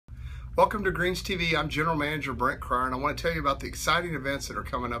Welcome to Greens TV. I'm General Manager Brent Cryer, and I want to tell you about the exciting events that are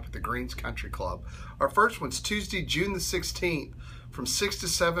coming up at the Greens Country Club. Our first one's Tuesday, June the 16th from 6 to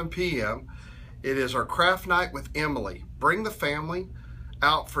 7 p.m. It is our craft night with Emily. Bring the family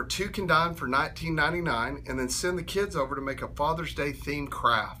out for two can dine for $19.99 and then send the kids over to make a Father's Day themed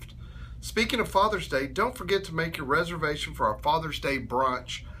craft. Speaking of Father's Day, don't forget to make your reservation for our Father's Day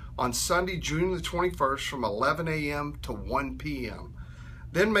brunch on Sunday, June the 21st from 11 a.m. to 1 p.m.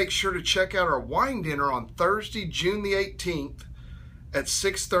 Then make sure to check out our wine dinner on Thursday, June the 18th at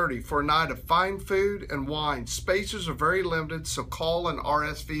 6:30 for a night of fine food and wine. Spaces are very limited, so call and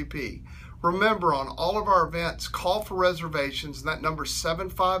RSVP. Remember, on all of our events, call for reservations, and that number is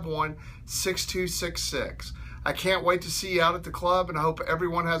 751-6266. I can't wait to see you out at the club, and I hope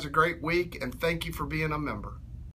everyone has a great week, and thank you for being a member.